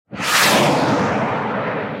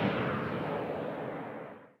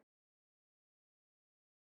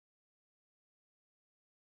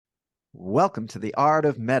Welcome to The Art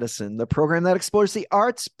of Medicine, the program that explores the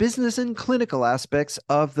arts, business, and clinical aspects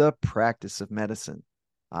of the practice of medicine.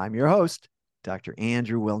 I'm your host, Dr.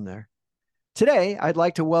 Andrew Wilner. Today, I'd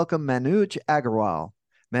like to welcome Manuj Aggarwal.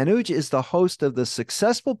 Manuj is the host of the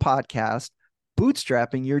successful podcast,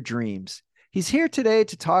 Bootstrapping Your Dreams. He's here today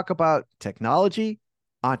to talk about technology,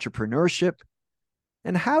 entrepreneurship,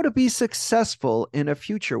 and how to be successful in a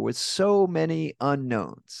future with so many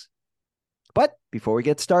unknowns. But before we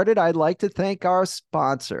get started, I'd like to thank our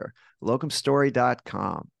sponsor,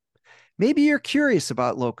 locumstory.com. Maybe you're curious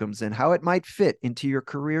about locums and how it might fit into your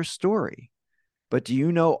career story. But do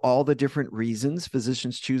you know all the different reasons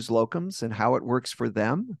physicians choose locums and how it works for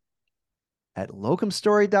them? At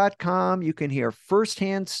locumstory.com, you can hear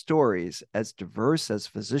firsthand stories as diverse as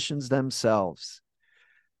physicians themselves.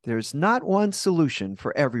 There's not one solution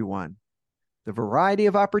for everyone. The variety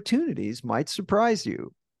of opportunities might surprise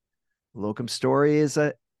you. Locum Story is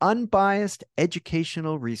an unbiased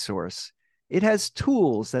educational resource. It has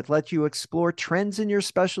tools that let you explore trends in your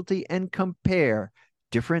specialty and compare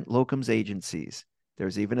different locums agencies.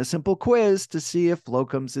 There's even a simple quiz to see if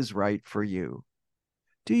locums is right for you.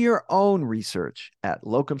 Do your own research at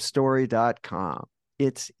locumstory.com.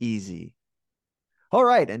 It's easy. All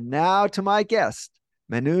right, and now to my guest,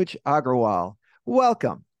 Manuj Aggarwal.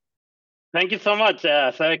 Welcome. Thank you so much.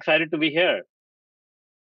 So excited to be here.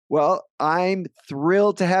 Well, I'm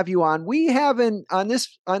thrilled to have you on. We haven't on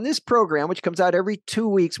this program, which comes out every 2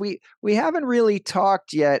 weeks. We haven't really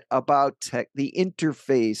talked yet about the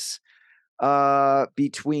interface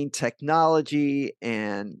between technology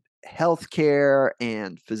and healthcare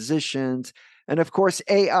and physicians, and of course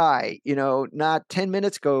AI. Not 10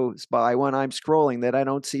 minutes goes by when I'm scrolling that I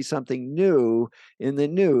don't see something new in the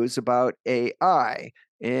news about AI.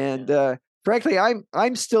 And frankly,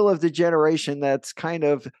 I'm still of the generation that's kind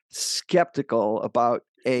of skeptical about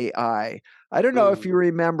AI. I don't know if you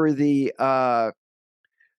remember the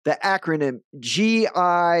acronym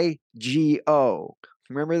GIGO.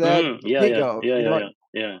 Remember that?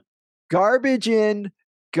 Yeah. Garbage in,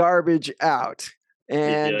 garbage out.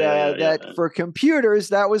 And that for computers,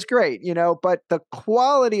 that was great, but the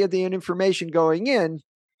quality of the information going in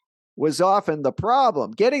was often the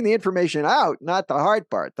problem. Getting the information out, not the hard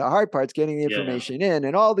part. The hard part's getting the information in.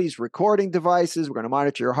 And all these recording devices, we're going to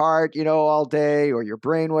monitor your heart, all day, or your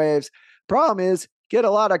brain waves. Problem is, get a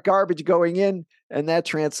lot of garbage going in, and that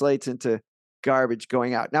translates into garbage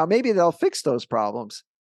going out. Now, maybe they'll fix those problems.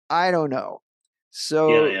 I don't know.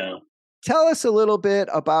 So tell us a little bit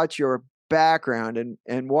about your background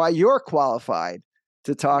and why you're qualified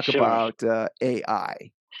to talk about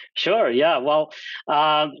AI. Sure. Yeah. Well,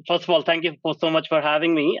 first of all, thank you so much for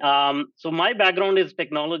having me. So my background is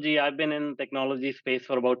technology. I've been in technology space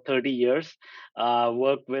for about 30 years.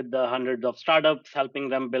 Worked with hundreds of startups, helping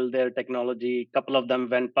them build their technology. A couple of them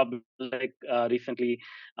went public recently.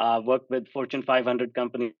 Worked with Fortune 500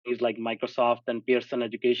 companies like Microsoft and Pearson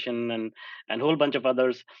Education and a whole bunch of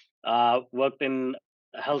others. Worked in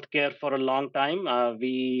healthcare for a long time.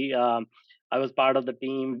 I was part of the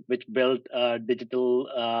team which built digital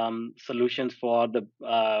solutions for the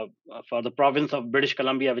province of British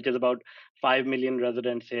Columbia, which is about 5 million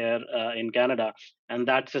residents here in Canada. And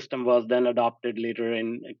that system was then adopted later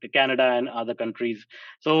in Canada and other countries.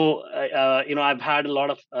 So, I've had a lot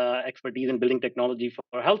of expertise in building technology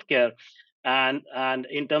for healthcare. And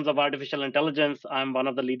in terms of artificial intelligence, I'm one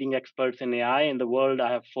of the leading experts in AI in the world.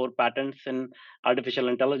 I have 4 patents in artificial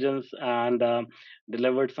intelligence and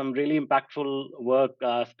delivered some really impactful work,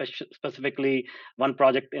 specifically one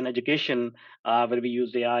project in education where we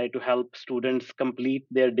used AI to help students complete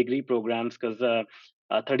their degree programs because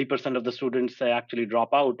 30% of the students actually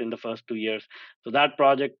drop out in the first 2 years. So that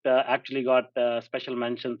project actually got special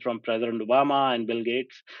mentions from President Obama and Bill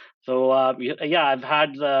Gates. So I've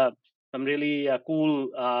had some really cool,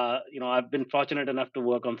 I've been fortunate enough to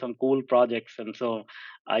work on some cool projects. And so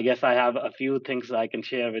I guess I have a few things I can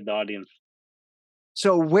share with the audience.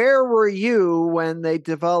 So where were you when they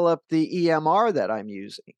developed the EMR that I'm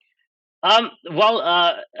using?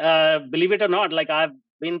 Believe it or not, like I've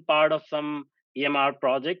been part of some EMR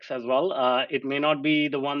projects as well. It may not be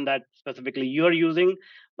the one that specifically you're using,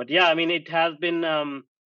 but yeah, I mean, it has been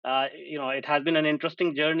it has been an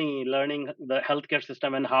interesting journey learning the healthcare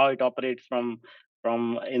system and how it operates from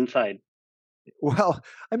inside. Well,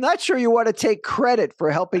 I'm not sure you want to take credit for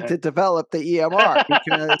helping to develop the EMR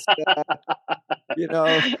because,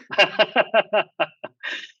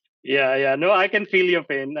 Yeah. No, I can feel your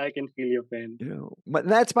pain. But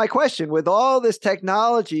that's my question. With all this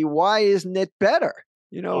technology, why isn't it better?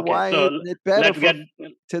 Why isn't it better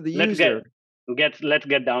to the user? Let's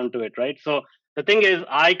get down to it, right? So The thing is,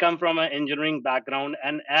 I come from an engineering background,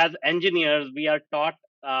 and as engineers, we are taught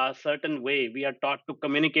a certain way. We are taught to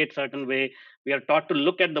communicate certain way. We are taught to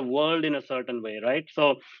look at the world in a certain way, right?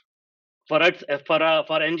 So for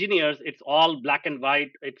engineers, it's all black and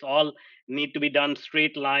white. It's all need to be done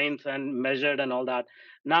straight lines and measured and all that.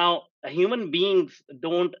 Now human beings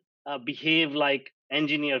don't behave like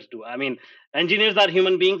engineers do. I mean, engineers are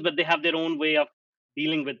human beings, but they have their own way of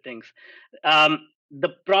dealing with things. The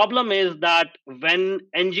problem is that when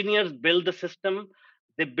engineers build the system,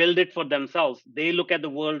 they build it for themselves. They look at the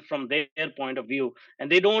world from their point of view, and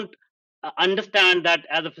they don't understand that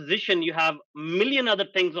as a physician you have a million other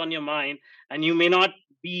things on your mind, and you may not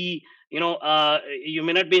be, you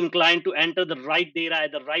may not be inclined to enter the right data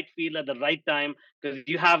at the right field at the right time, because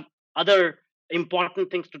you have other important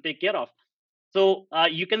things to take care of. So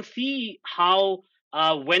you can see how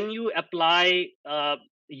when you apply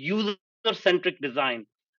user centric design,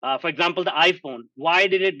 for example, the iPhone, why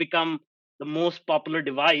did it become the most popular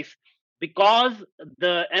device? Because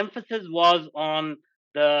the emphasis was on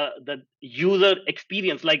the user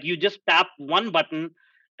experience. Like, you just tap one button,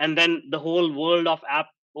 and then the whole world of app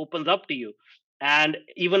opens up to you, and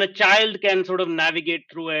even a child can sort of navigate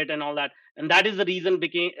through it and all that. And that is the reason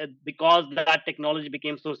became because that technology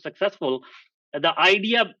became so successful. The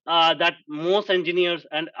idea that most engineers,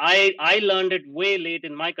 and I learned it way late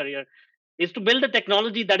in my career, is to build a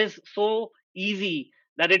technology that is so easy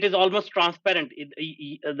that it is almost transparent.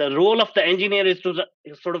 The role of the engineer is to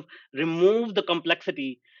sort of remove the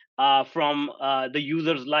complexity from the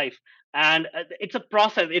user's life. And it's a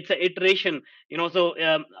process, it's an iteration, so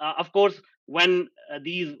of course, when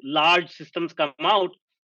these large systems come out,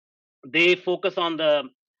 they focus on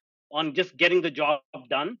just getting the job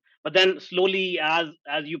done. But then slowly, as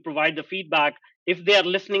you provide the feedback, if they are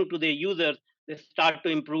listening to their users, they start to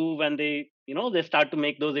improve, and they start to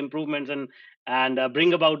make those improvements, and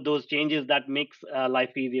bring about those changes that makes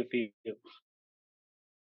life easier for you.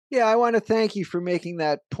 Yeah, I want to thank you for making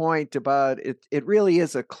that point about it. It really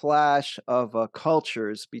is a clash of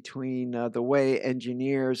cultures between the way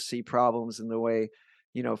engineers see problems and the way,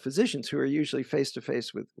 physicians who are usually face to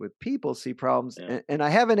face with people see problems. Yeah. And I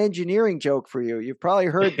have an engineering joke for you. You've probably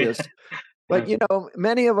heard this, but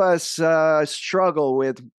many of us struggle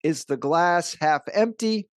with, is the glass half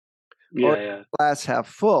empty or Yeah. glass half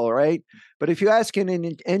full, right? But if you ask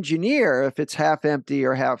an engineer if it's half empty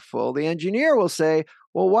or half full, the engineer will say,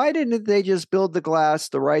 well, why didn't they just build the glass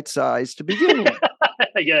the right size to begin with?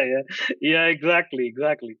 Yeah, exactly.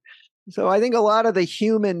 So I think a lot of the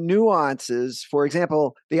human nuances, for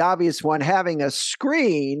example, the obvious one, having a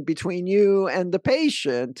screen between you and the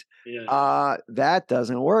patient, Yeah. that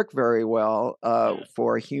doesn't work very well Yeah.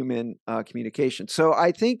 for human communication. So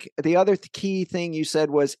I think the other key thing you said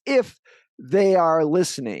was if they are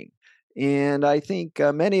listening. And I think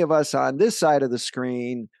many of us on this side of the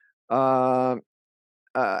screen uh,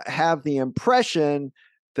 have the impression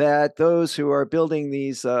that those who are building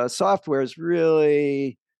these softwares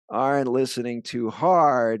really aren't listening too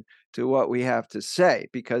hard to what we have to say,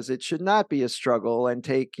 because it should not be a struggle and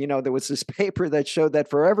take, there was this paper that showed that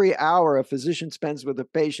for every hour a physician spends with a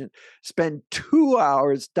patient, spend 2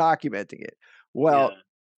 hours documenting it. Well, Yeah.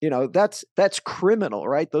 that's criminal,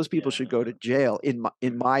 right? Those people should go Yeah. to jail,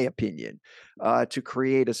 in my opinion, to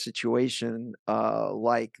create a situation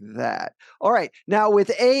like that. All right. Now with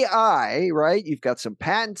AI, right? You've got some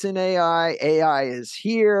patents in AI. AI is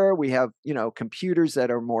here. We have, computers that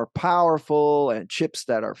are more powerful and chips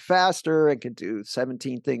that are faster and can do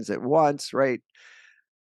 17 things at once, right?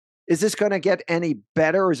 Is this going to get any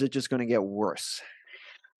better, or is it just going to get worse?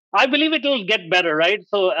 I believe it will get better, right?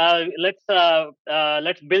 So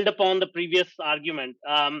let's build upon the previous argument.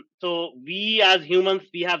 So we as humans,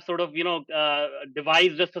 we have sort of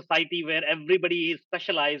devised a society where everybody is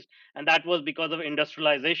specialized, and that was because of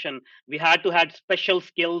industrialization. We had to have special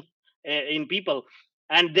skills in people,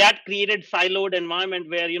 and that created siloed environment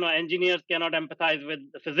where engineers cannot empathize with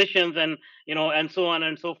the physicians, and so on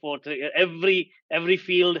and so forth. Every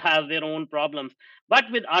field has their own problems. But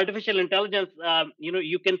with artificial intelligence,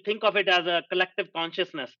 you can think of it as a collective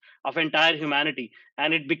consciousness of entire humanity,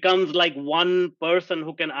 and it becomes like one person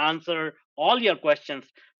who can answer all your questions.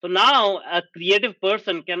 So now a creative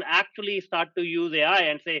person can actually start to use AI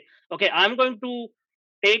and say, okay, I'm going to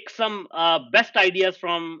take some best ideas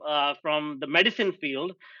from the medicine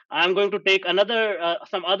field. I'm going to take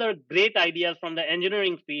some other great ideas from the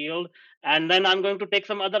engineering field, and then I'm going to take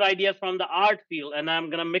some other ideas from the art field, and I'm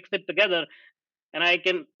going to mix it together, and I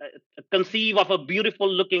can conceive of a beautiful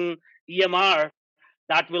looking EMR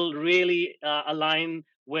that will really align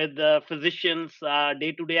with physicians'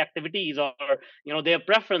 day-to-day activities, or their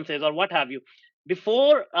preferences, or what have you.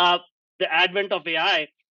 Before the advent of AI,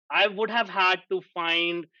 I would have had to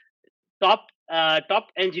find top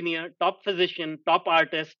engineer, top physician, top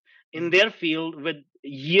artist in their field with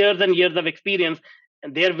years and years of experience,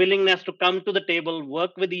 and their willingness to come to the table,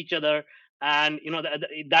 work with each other, and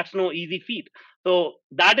that's no easy feat. So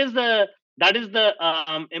that is the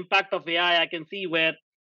impact of AI. I can see where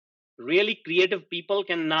really creative people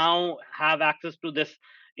can now have access to this,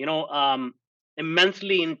 you know, um,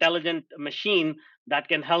 immensely intelligent machine that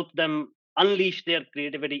can help them unleash their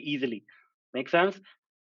creativity easily. Make sense?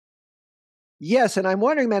 Yes, and I'm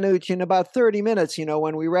wondering, Manuj, in about 30 minutes,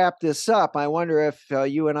 when we wrap this up, I wonder if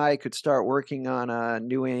you and I could start working on a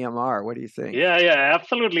new AMR. What do you think? Yeah, yeah,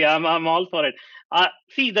 absolutely. I'm all for it.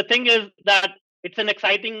 See, the thing is that it's an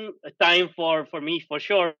exciting time for me for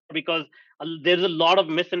sure, because there's a lot of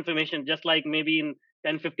misinformation. Just like maybe in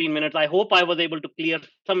 10-15 minutes, I hope I was able to clear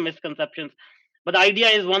some misconceptions. But the idea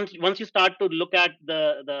is, once you start to look at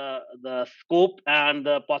the scope and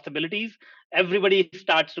the possibilities, everybody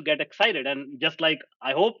starts to get excited. And just like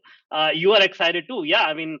I hope you are excited too. Yeah,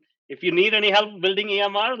 I mean, if you need any help building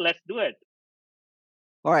EMR, let's do it.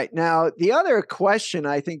 All right. Now, the other question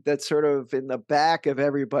I think that's sort of in the back of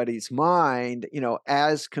everybody's mind,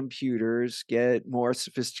 as computers get more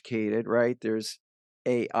sophisticated, right? There's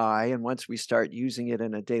AI. And once we start using it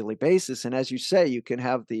on a daily basis, and as you say, you can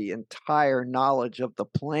have the entire knowledge of the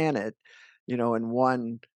planet, in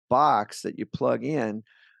one box that you plug in,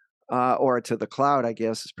 or to the cloud, I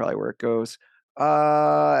guess is probably where it goes.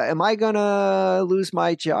 Am I going to lose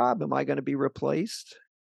my job? Am I going to be replaced?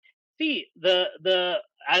 See,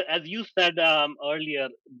 as you said earlier,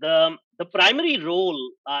 the primary role,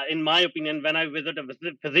 in my opinion, when I visit a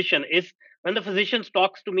physician, is when the physician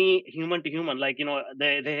talks to me human to human. Like,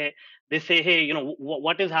 they say, hey,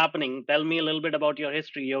 what is happening? Tell me a little bit about your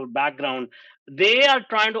history, your background. They are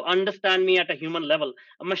trying to understand me at a human level.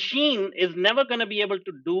 A machine is never going to be able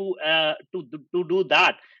to do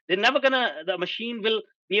that. The machine will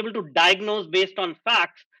be able to diagnose based on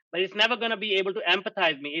facts, but it's never going to be able to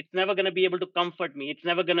empathize me. It's never going to be able to comfort me. It's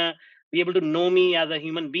never going to be able to know me as a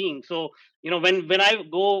human being. So, when I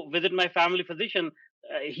go visit my family physician,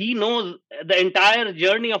 he knows the entire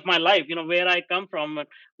journey of my life, where I come from,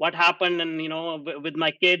 what happened, and with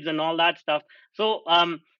my kids and all that stuff. So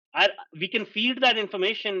we can feed that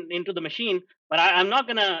information into the machine, but I'm not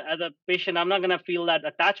gonna, as a patient, I'm not gonna feel that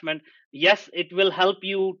attachment. Yes, it will help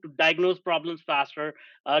you to diagnose problems faster,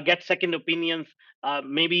 get second opinions,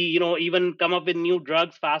 maybe even come up with new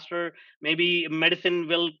drugs faster. Maybe medicine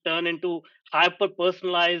will turn into hyper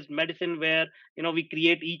personalized medicine, where we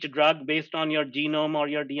create each drug based on your genome or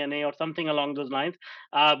your DNA or something along those lines.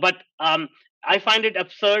 But I find it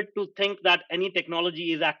absurd to think that any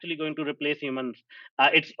technology is actually going to replace humans.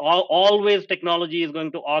 Always technology is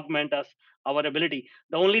going to augment us, our ability.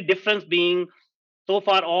 The only difference being, so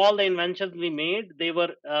far all the inventions we made, they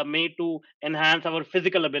were made to enhance our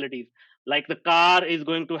physical abilities. Like the car is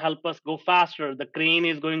going to help us go faster, the crane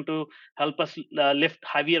is going to help us lift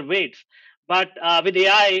heavier weights. But with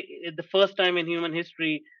AI, the first time in human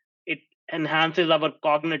history, it enhances our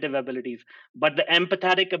cognitive abilities, but the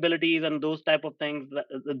empathetic abilities and those type of things,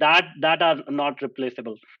 that are not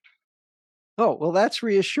replaceable. Oh, well, that's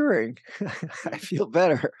reassuring. I Mhm. feel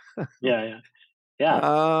better. Yeah, yeah,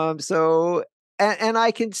 yeah, So, and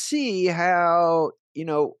I can see how,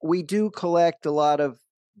 we do collect a lot of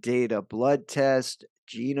data, blood test,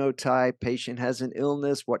 genotype, patient has an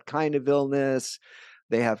illness, what kind of illness,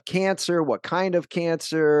 they have cancer, what kind of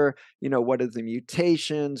cancer, what are the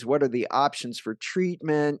mutations, what are the options for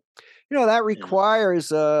treatment. That yeah,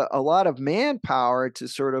 requires a lot of manpower to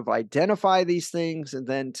sort of identify these things and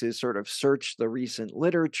then to sort of search the recent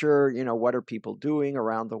literature. What are people doing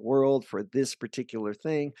around the world for this particular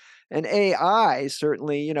thing? And AI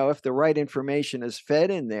certainly, if the right information is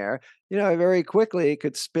fed in there, very quickly it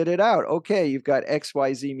could spit it out. Okay, you've got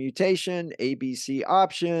XYZ mutation, ABC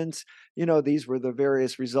options. These were the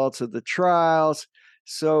various results of the trials.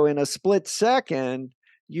 So in a split second,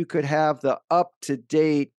 you could have the up to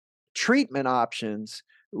date treatment options,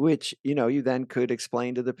 which you then could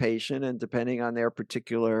explain to the patient, and depending on their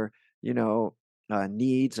particular you know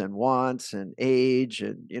needs and wants and age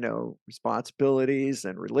and responsibilities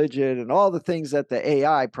and religion and all the things that the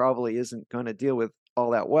AI probably isn't going to deal with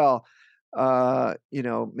all that well,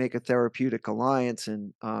 make a therapeutic alliance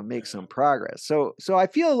and make some yeah. progress. So I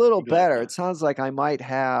feel a little better. Exactly. It sounds like I might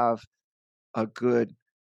have a good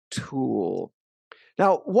tool.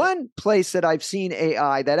 Now, one place that I've seen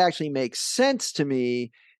AI that actually makes sense to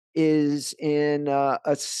me is in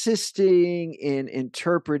assisting in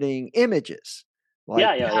interpreting images like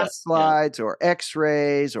Yeah. path slides or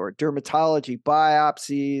x-rays or dermatology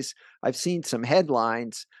biopsies. I've seen some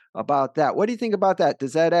headlines about that. What do you think about that?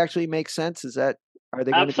 Does that actually make sense? Is that, are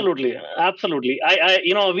they going to be? Absolutely, absolutely.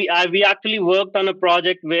 We actually worked on a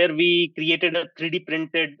project where we created a 3D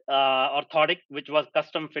printed orthotic, which was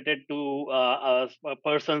custom fitted to a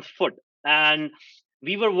person's foot, and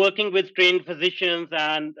we were working with trained physicians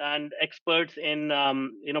and experts in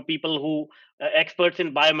people who experts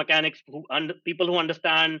in biomechanics, people who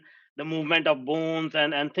understand the movement of bones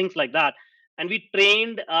and things like that. And we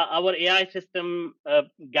trained our AI system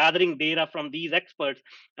gathering data from these experts.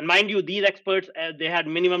 And mind you, these experts, they had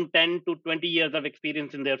minimum 10 to 20 years of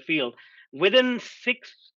experience in their field. Within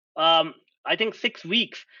I think 6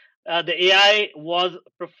 weeks, the AI was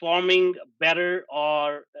performing better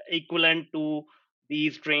or equivalent to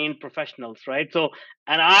these trained professionals, right? So,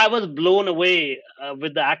 and I was blown away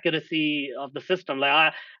with the accuracy of the system.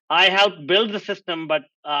 I helped build the system, but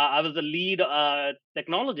I was the lead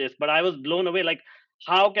technologist. But I was blown away. Like,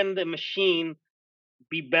 how can the machine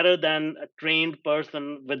be better than a trained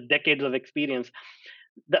person with decades of experience?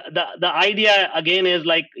 The idea again is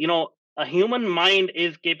like, a human mind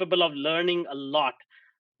is capable of learning a lot,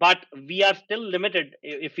 but we are still limited.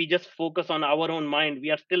 If we just focus on our own mind, we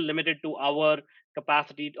are still limited to our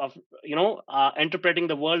capacity of interpreting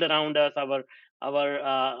the world around us,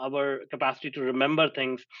 our capacity to remember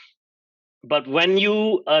things. But when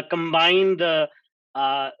you combine the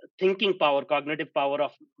uh, thinking power, cognitive power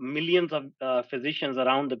of millions of physicians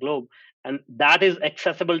around the globe, and that is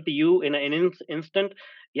accessible to you in an instant,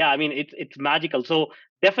 yeah, I mean, it's magical. So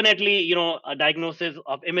definitely, a diagnosis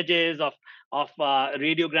of images, of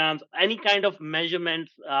radiograms, any kind of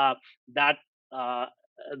measurements that uh,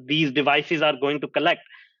 these devices are going to collect,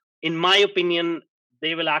 in my opinion,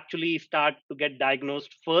 they will actually start to get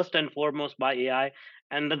diagnosed first and foremost by AI.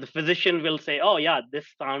 And then the physician will say, oh, yeah, this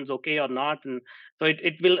sounds okay or not. And so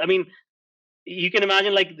it will, I mean, you can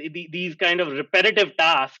imagine like these kind of repetitive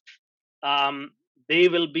tasks, um, they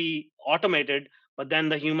will be automated, but then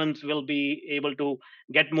the humans will be able to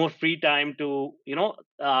get more free time to,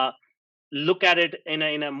 look at it in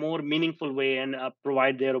a more meaningful way and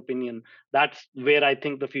provide their opinion. That's where I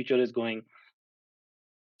think the future is going.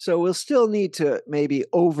 So we'll still need to maybe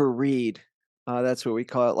overread. That's what we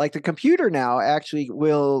call it. Like the computer now actually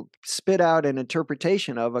will spit out an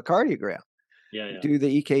interpretation of a cardiogram. Yeah. Do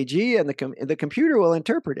the EKG, and the computer will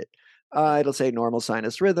interpret it. Yeah. It'll say normal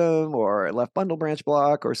sinus rhythm or left bundle branch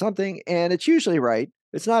block or something, and it's usually right.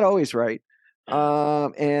 It's not always right. Yeah.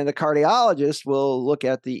 And the cardiologist will look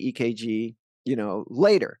at the EKG,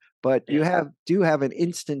 later. But you Yeah. do have an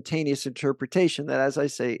instantaneous interpretation that, as I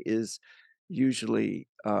say, is usually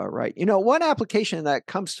right. One application that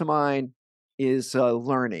comes to mind is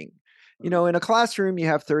learning. In a classroom, you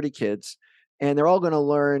have 30 kids, and they're all going to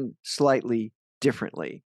learn slightly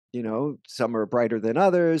differently. Some are brighter than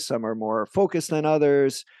others, some are more focused than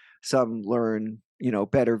others, some learn,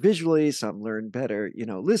 better visually, some learn better,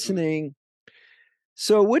 Mm. listening.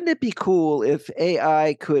 So wouldn't it be cool if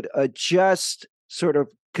AI could adjust, sort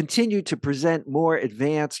of continue to present more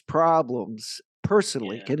advanced problems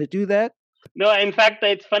personally? Yeah. Can it do that? No, in fact,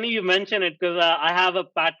 it's funny you mention it because I have a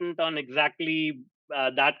patent on exactly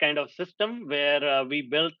that kind of system where we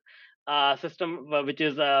built a system which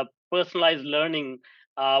is personalized learning,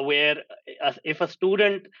 where if a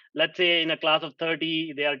student, let's say in a class of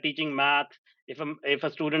 30, they are teaching math. If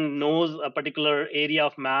a student knows a particular area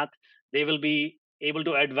of math, they will be able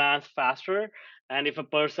to advance faster. And if a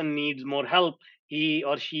person needs more help, he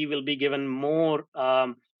or she will be given more.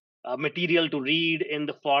 Material to read in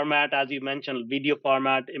the format, as you mentioned, video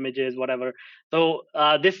format, images, whatever. So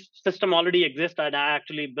this system already exists, and I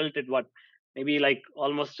actually built it, what, maybe like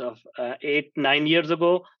almost 8 9 years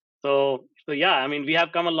ago. So yeah, I mean, we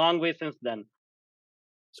have come a long way since then.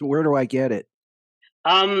 So where do I get it?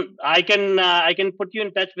 I can put you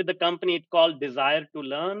in touch with the company. It's called Desire to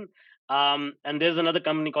Learn, and there's another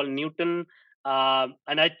company called Newton.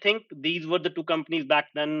 And I think these were the two companies back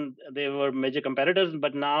then. They were major competitors,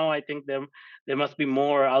 but now I think there must be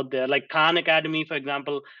more out there. Like Khan Academy, for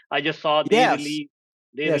example. I just saw Yes. they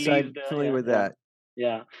Yes, I'm released familiar yeah, with yeah, that.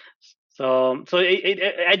 yeah. So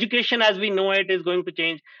education as we know it is going to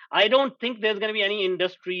change. I don't think there's going to be any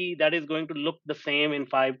industry that is going to look the same in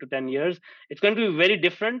 5 to 10 years. It's going to be very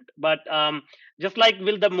different. But just like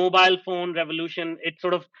with the mobile phone revolution, it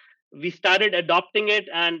sort of, we started adopting it,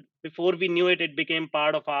 and before we knew it, it became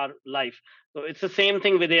part of our life. So it's the same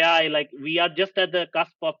thing with AI. Like, we are just at the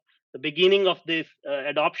cusp of the beginning of this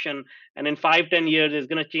adoption, and in 5 10 years, it's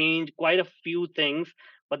going to change quite a few things.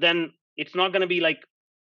 but then it's not going to be like,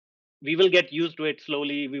 we will get used to it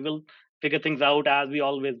slowly. We will figure things out as we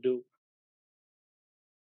always do.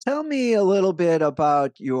 Tell me a little bit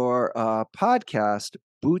about your podcast,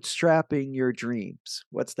 Bootstrapping Your Dreams.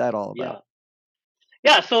 What's that all Yeah. about?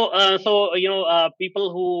 Yeah,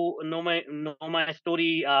 people who know my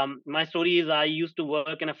story. My story is, I used to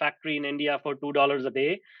work in a factory in India for $2 a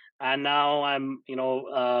day, and now I'm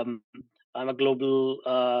a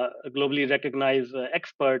globally recognized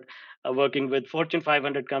expert, working with Fortune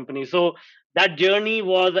 500 companies. So that journey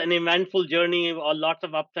was an eventful journey, lots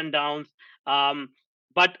of ups and downs. Um,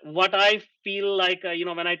 but what I feel like,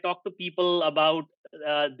 when I talk to people about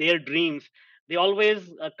their dreams, they always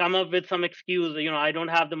come up with some excuse. I don't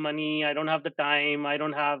have the money, I don't have the time, I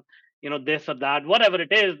don't have this or that, whatever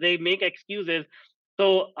it is, they make excuses.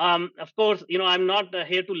 So of course, I'm not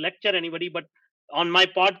here to lecture anybody, but on my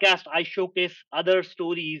podcast I showcase other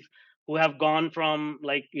stories who have gone from,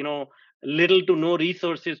 like, little to no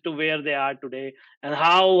resources to where they are today, and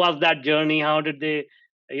how was that journey, how did they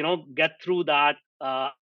get through that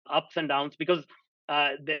ups and downs. Because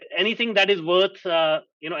anything that is worth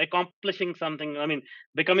accomplishing something, I mean,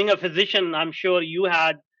 becoming a physician, I'm sure you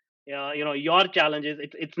had your challenges.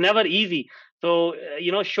 It's never easy. So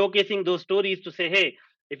showcasing those stories to say, hey,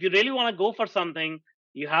 if you really want to go for something,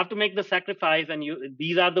 you have to make the sacrifice, and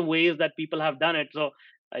these are the ways that people have done it. So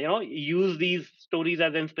use these stories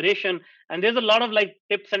as inspiration. And there's a lot of, like,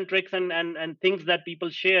 tips and tricks and things that people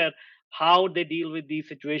share, how they deal with these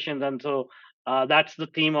situations. And so that's the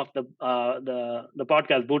theme of the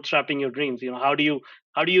podcast, Bootstrapping Your Dreams. How do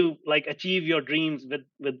you like achieve your dreams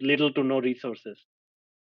with little to no resources.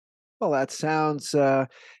 Well, that sounds,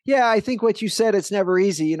 yeah, I think what you said, it's never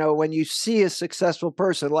easy. When you see a successful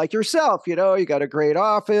person like yourself, you got a great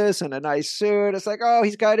office and a nice suit. It's like, oh,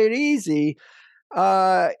 he's got it easy.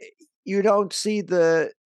 Uh, you don't see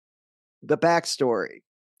the backstory.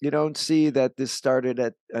 You don't see that this started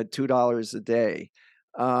at $2 a day.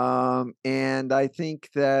 And I think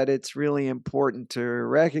that it's really important to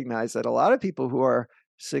recognize that a lot of people who are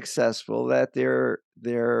successful, that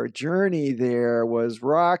their journey there was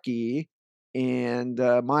rocky, and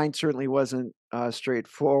mine certainly wasn't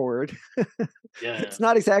straightforward. Yeah, It's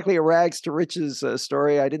not exactly a rags to riches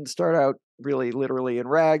story. I didn't start out really literally in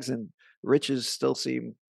rags, and riches still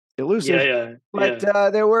seem yeah, elusive. yeah, But yeah.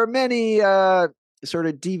 there were many sort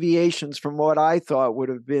of deviations from what I thought would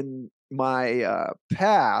have been my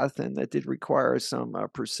path, and that did require some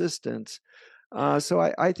persistence. So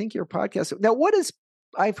I think your podcast. Now,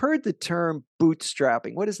 I've heard the term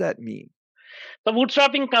bootstrapping. What does that mean? So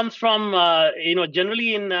bootstrapping comes from,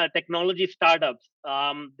 generally in technology startups.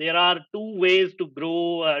 There are two ways to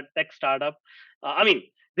grow a tech startup. I mean,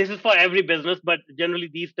 this is for every business, but generally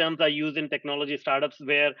these terms are used in technology startups,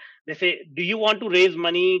 where they say, do you want to raise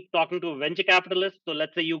money talking to a venture capitalist? So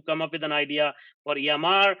let's say you come up with an idea for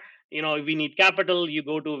EMR. We need capital. You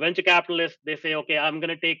go to a venture capitalist. They say, okay, I'm going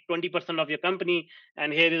to take 20% of your company,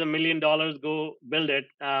 and here is $1 million. Go build it.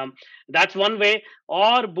 That's one way.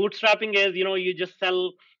 Or bootstrapping is, you just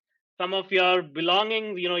sell some of your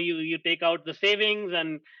belongings. You take out the savings,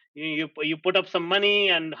 and you put up some money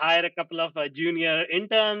and hire a couple of junior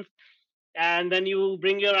interns, and then you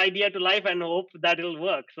bring your idea to life and hope that it'll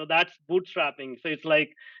work. So that's bootstrapping. So it's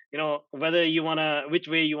like, whether you want to, which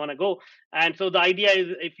way you want to go. And so the idea is,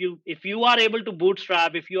 if you are able to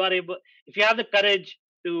bootstrap, if you have the courage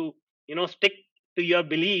to stick to your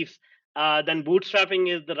beliefs, then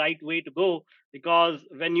bootstrapping is the right way to go. Because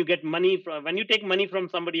when you take money from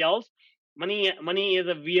somebody else, money is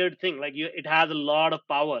a weird thing. Like, it has a lot of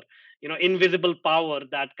power, invisible power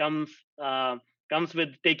that comes with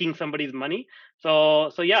taking somebody's money.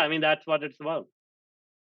 So yeah, I mean, that's what it's about.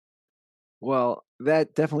 Well,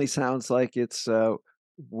 that definitely sounds like it's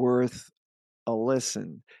worth a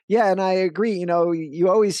listen. Yeah, and I agree. You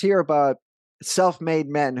always hear about self-made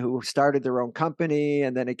men who started their own company,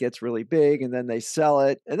 and then it gets really big, and then they sell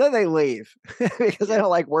it, and then they leave because they Yeah, don't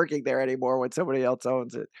like working there anymore when somebody else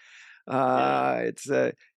owns it. yeah. Uh, it's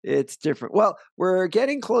uh, it's different. Well, we're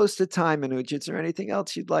getting close to time, Manuj. Is there anything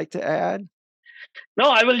else you'd like to add? No,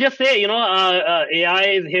 I will just say, AI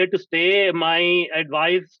is here to stay. My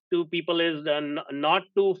advice to people is not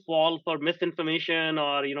to fall for misinformation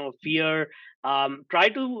or fear. Try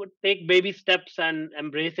to take baby steps and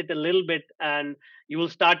embrace it a little bit, and you will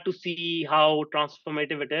start to see how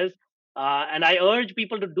transformative it is. And I urge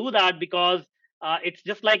people to do that, because it's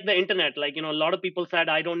just like the internet. Like, a lot of people said,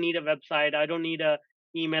 I don't need a website, I don't need a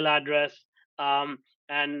email address. Um,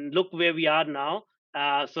 and look where we are now.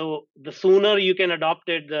 So the sooner you can adopt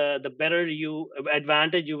it, the better you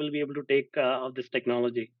advantage you will be able to take of this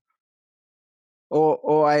technology.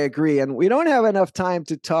 I agree. And we don't have enough time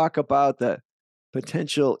to talk about the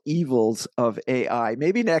potential evils of AI.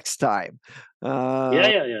 Maybe next time. Yeah, Uh,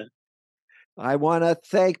 yeah, yeah. I want to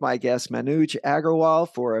thank my guest, Manuj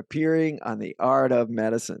Aggarwal, for appearing on The Art of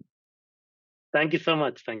Medicine. Thank you so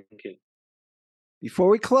much. Thank you. Before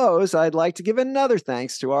we close, I'd like to give another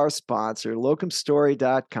thanks to our sponsor,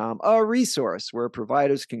 locumstory.com, a resource where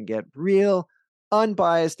providers can get real,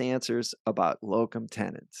 unbiased answers about locum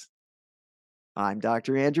tenens. I'm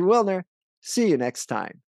Dr. Andrew Wilner. See you next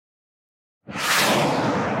time.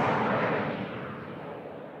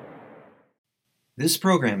 This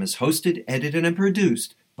program is hosted, edited, and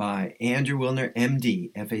produced by Andrew Wilner,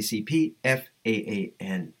 MD, FACP,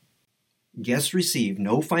 FAAN. Guests receive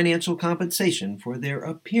no financial compensation for their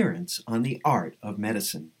appearance on The Art of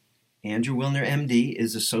Medicine. Andrew Wilner, MD,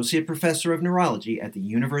 is Associate Professor of Neurology at the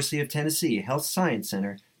University of Tennessee Health Science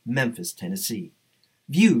Center, Memphis, Tennessee.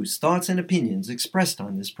 Views, thoughts, and opinions expressed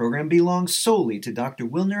on this program belong solely to Dr.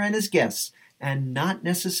 Wilner and his guests and not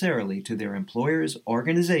necessarily to their employers,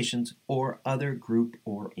 organizations, or other group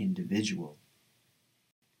or individual.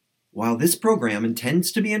 While this program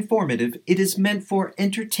intends to be informative, it is meant for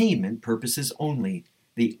entertainment purposes only.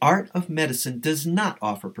 The Art of Medicine does not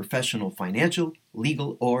offer professional financial,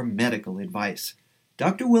 legal, or medical advice.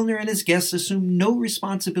 Dr. Wilner and his guests assume no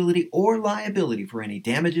responsibility or liability for any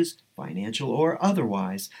damages, financial or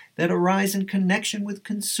otherwise, that arise in connection with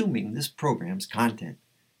consuming this program's content.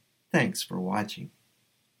 Thanks for watching.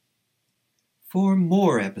 For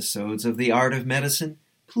more episodes of The Art of Medicine,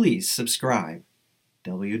 please subscribe.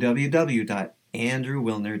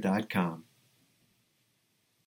 www.andrewwilner.com